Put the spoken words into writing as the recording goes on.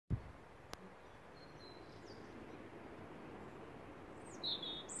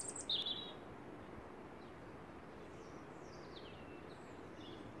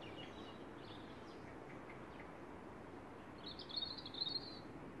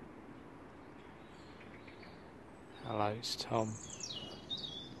Hello, it's Tom.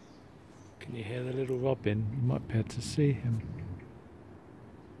 Can you hear the little robin? You might be able to see him.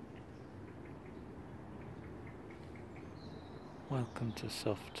 Welcome to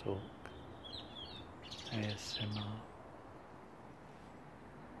SoftTalk ASMR.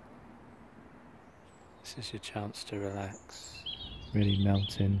 This is your chance to relax, really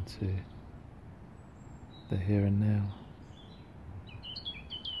melt into the here and now.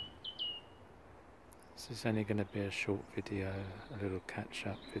 This is only going to be a short video, a little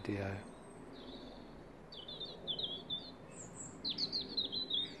catch-up video.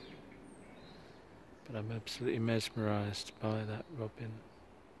 But I'm absolutely mesmerised by that robin.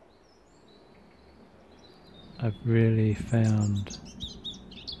 I've really found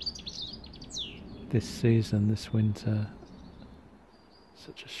this season, this winter,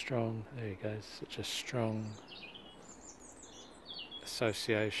 such a strong, there he goes, such a strong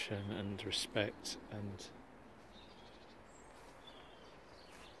association and respect and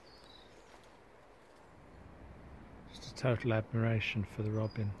just a total admiration for the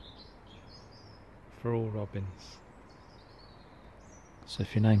robin, for all robins. So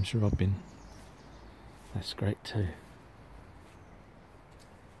if your name's Robin, that's great too.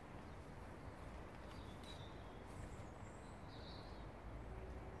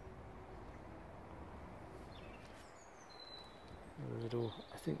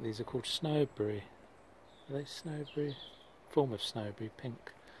 I think these are called snowberry. Are they snowberry? Form of snowberry,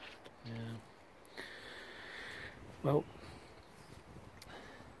 pink. Yeah. Well,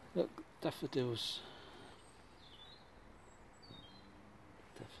 look, daffodils.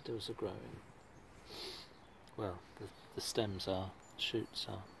 Daffodils are growing. Well, the stems are, the shoots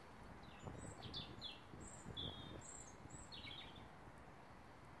are.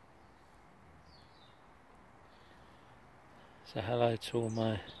 So hello to all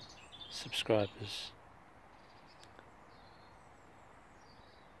my subscribers.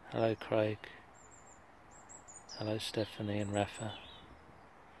 Hello Craig. Hello Stephanie and Rafa.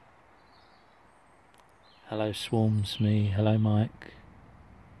 Hello Swarms Me. Hello Mike.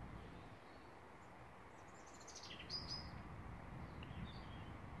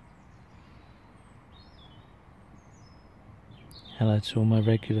 Hello to all my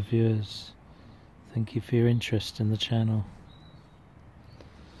regular viewers. Thank you for your interest in the channel.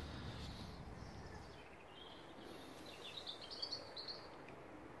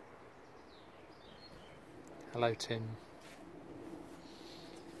 Hello Tim.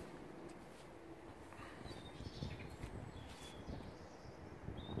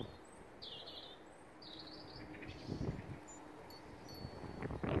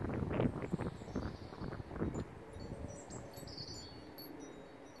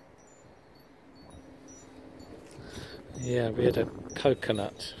 Yeah, we had a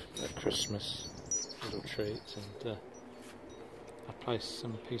coconut at Christmas, little treat, and I placed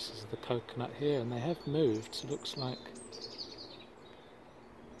some pieces of the coconut here, and they have moved. It looks like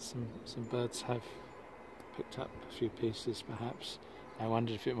some birds have picked up a few pieces, perhaps. I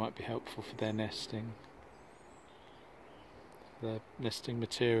wondered if it might be helpful for their nesting. The nesting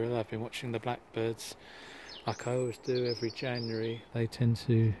material. I've been watching the blackbirds, like I always do every January. They tend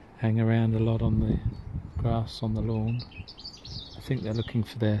to hang around a lot on the grass on the lawn. I think they're looking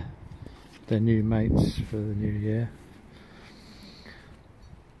for their new mates for the new year.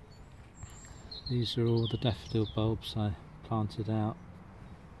 These are all the daffodil bulbs I planted out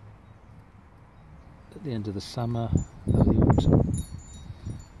at the end of the summer, early autumn.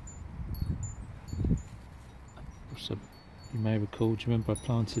 Also, you may recall, do you remember I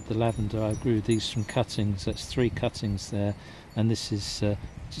planted the lavender? I grew these from cuttings. That's 3 cuttings there, and this is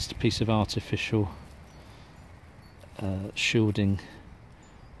just a piece of artificial shielding.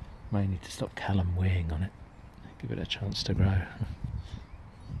 May need to stop Callum weighing on it, give it a chance to grow.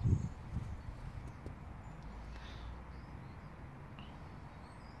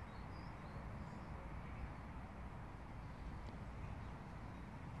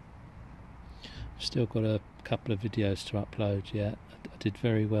 Still got a couple of videos to upload yet. I did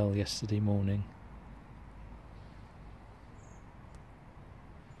very well yesterday morning.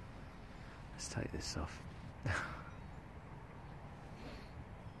 Let's take this off.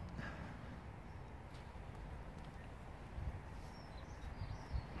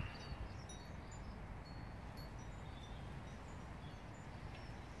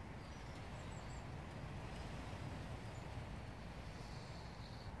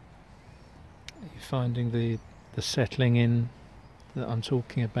 Finding the settling in that I'm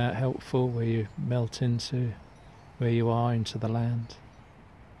talking about helpful, where you melt into where you are, into the land?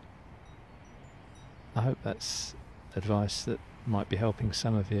 I hope that's advice that might be helping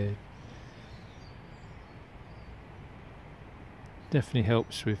some of you. Definitely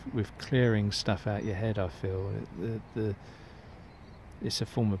helps with clearing stuff out your head, I feel. It's a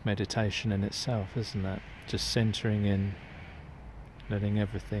form of meditation in itself, isn't it? Just centering in, letting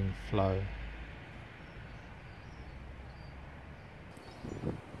everything flow.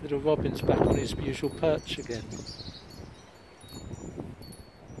 Little Robin's back on his usual perch again.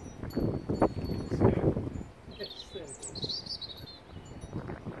 Yes, there it is.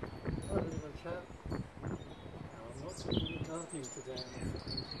 Hi, little chap. I'm not doing the gardening today. I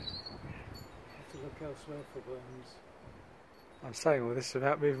have to look elsewhere for worms. I'm saying all this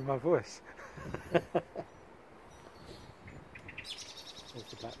without moving my voice. There's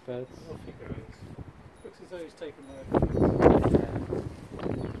the blackbird. I think there is. Looks as though he's taken my...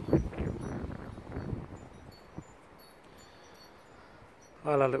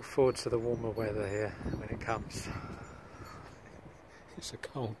 Well, I look forward to the warmer weather here when it comes. It's a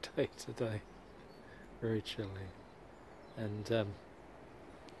cold day today, very chilly, and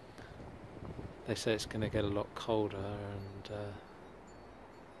they say it's going to get a lot colder, and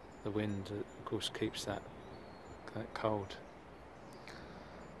the wind, of course, keeps that cold.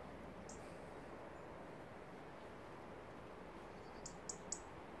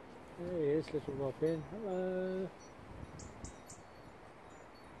 There he is, little Robin. Hello.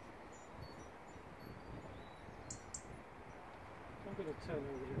 I'm going to turn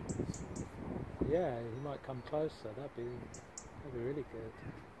over the... Yeah, he might come closer. That'd be really good.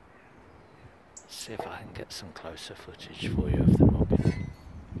 See if I can get some closer footage for you of the robin.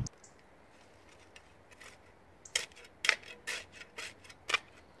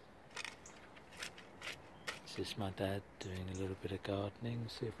 This is my dad doing a little bit of gardening.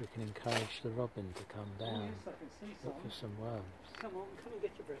 See if we can encourage the robin to come down. Yes, I can see some. Look for some worms. Come on, come and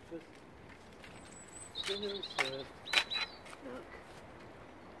get your breakfast. Dinner is served. Look.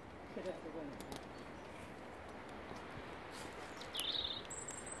 Get out of the way.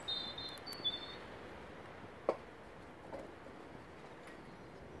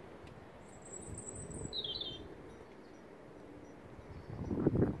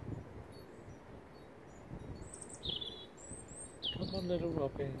 Come on, little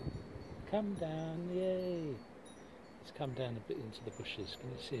robin. Come down, yay! Let's come down a bit into the bushes. Can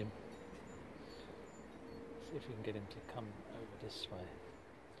you see him? See if we can get him to come over this way.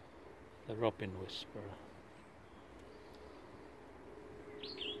 The robin whisperer.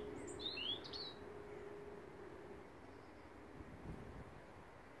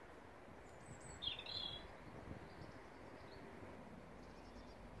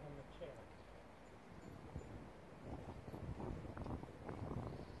 On the chair.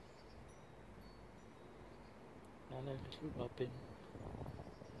 Hello, little robin.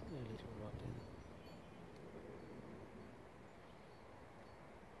 Hello, little robin.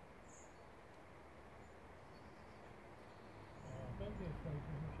 Don't be afraid of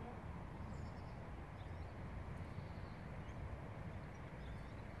him, Michelle.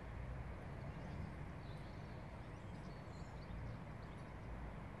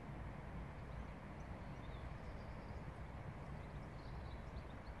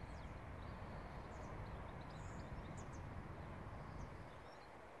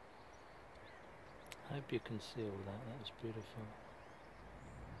 I hope you can see all that. That was beautiful.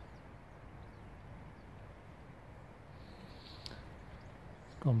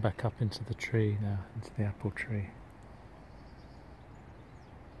 It's gone back up into the tree now, into the apple tree.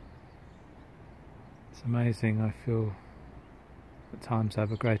 It's amazing. I feel at times I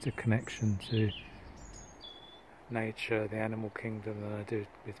have a greater connection to nature, the animal kingdom, than I do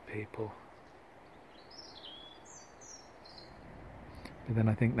with people. But then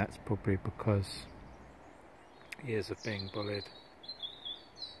I think that's probably because years of being bullied,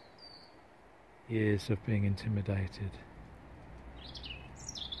 years of being intimidated.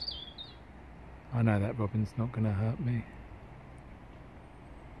 I know that robin's not going to hurt me.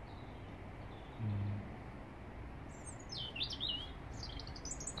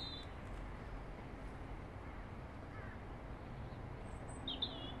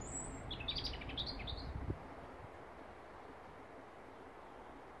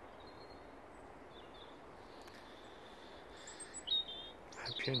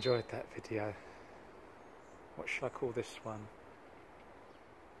 Hope you enjoyed that video. What shall I call this one?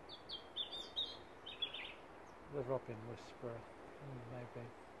 The Robin Whisperer, maybe.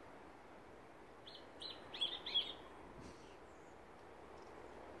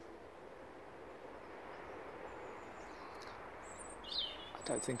 I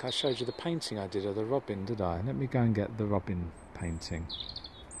don't think I showed you the painting I did of the robin, did I? Let me go and get the robin painting.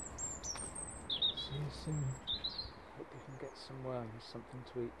 See you soon. Hope you can get some worms, something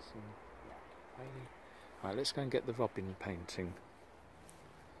to eat soon. Right, let's go and get the robin painting.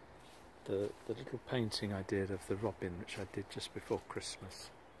 the little painting I did of the robin, which I did just before Christmas.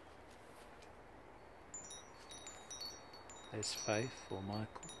 There's Faith or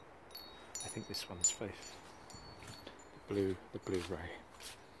Michael. I think this one's Faith. The blue ray.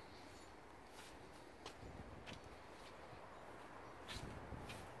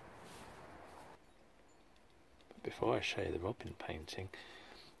 But before I show you the robin painting,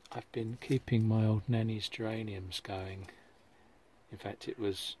 I've been keeping my old nanny's geraniums going. In fact, it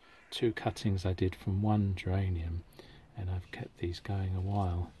was 2 cuttings I did from 1 geranium, and I've kept these going a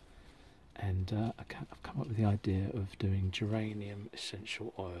while. And I've come up with the idea of doing geranium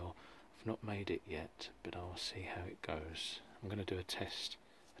essential oil. I've not made it yet, but I'll see how it goes. I'm going to do a test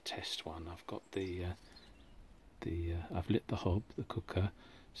one. I've got I've lit the hob, the cooker,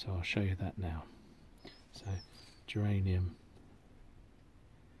 so I'll show you that now. So geranium.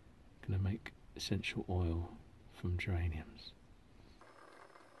 Going to make essential oil from geraniums.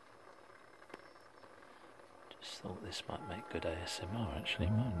 Just thought this might make good ASMR actually,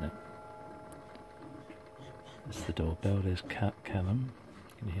 mightn't it? There's the doorbell, there's Callum.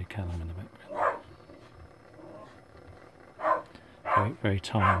 You can hear Callum in the background. Very, very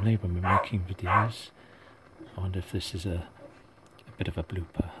timely when we're making videos. I wonder if this is a bit of a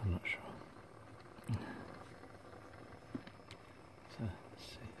blooper, I'm not sure. So, let's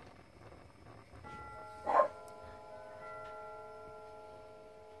see.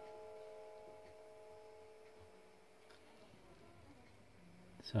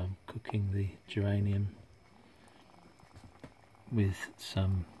 So I'm cooking the geranium with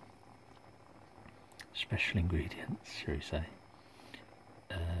some special ingredients, shall we say.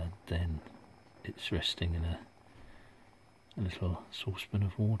 Then it's resting in a little saucepan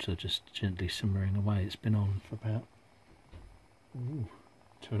of water, just gently simmering away. It's been on for about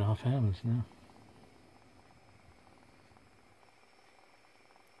 2.5 hours now.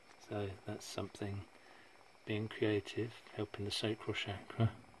 So that's something, being creative, helping the sacral chakra,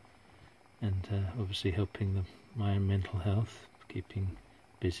 and obviously helping my own mental health, keeping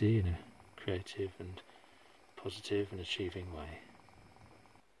busy in a creative and positive and achieving way.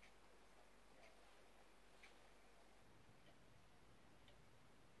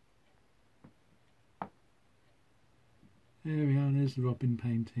 There we are, there's the robin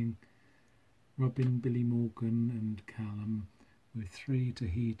painting. Robin, Billy Morgan and Callum with 3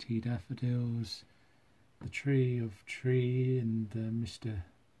 Tahiti daffodils, the tree and Mr.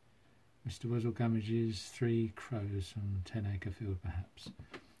 Weselgummage's 3 crows on 10 acre field perhaps.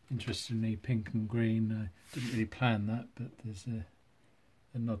 Interestingly, pink and green. I didn't really plan that, but there's a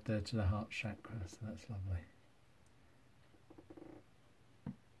nod there to the heart chakra, so that's lovely.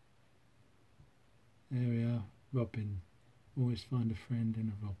 There we are, robin. Always find a friend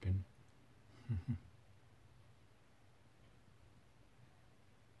in a robin.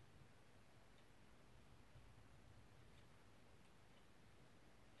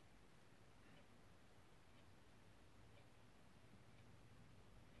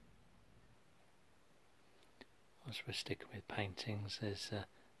 As we're sticking with paintings, there's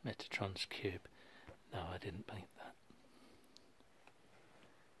Metatron's cube. No, I didn't paint that.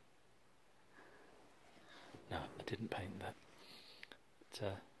 No, I didn't paint that.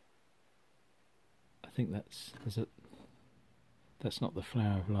 But, I think that's not the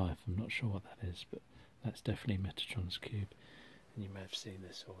flower of life. I'm not sure what that is, but that's definitely Metatron's cube. And you may have seen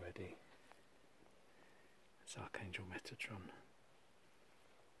this already. It's Archangel Metatron.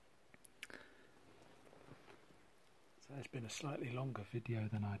 So it's been a slightly longer video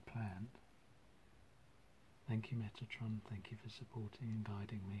than I'd planned. Thank you, Metatron. Thank you for supporting and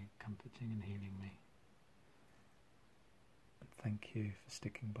guiding me, comforting and healing me. Thank you for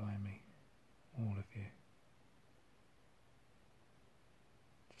sticking by me, all of you.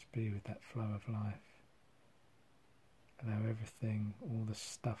 Just be with that flow of life. Allow everything, all the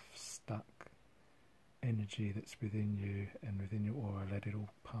stuff stuck, energy that's within you and within your aura, let it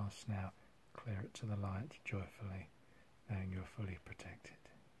all pass now. Clear it to the light joyfully, knowing you're fully protected.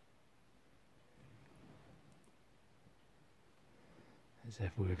 As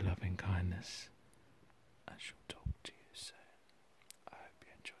ever, with loving kindness, I shall talk to you.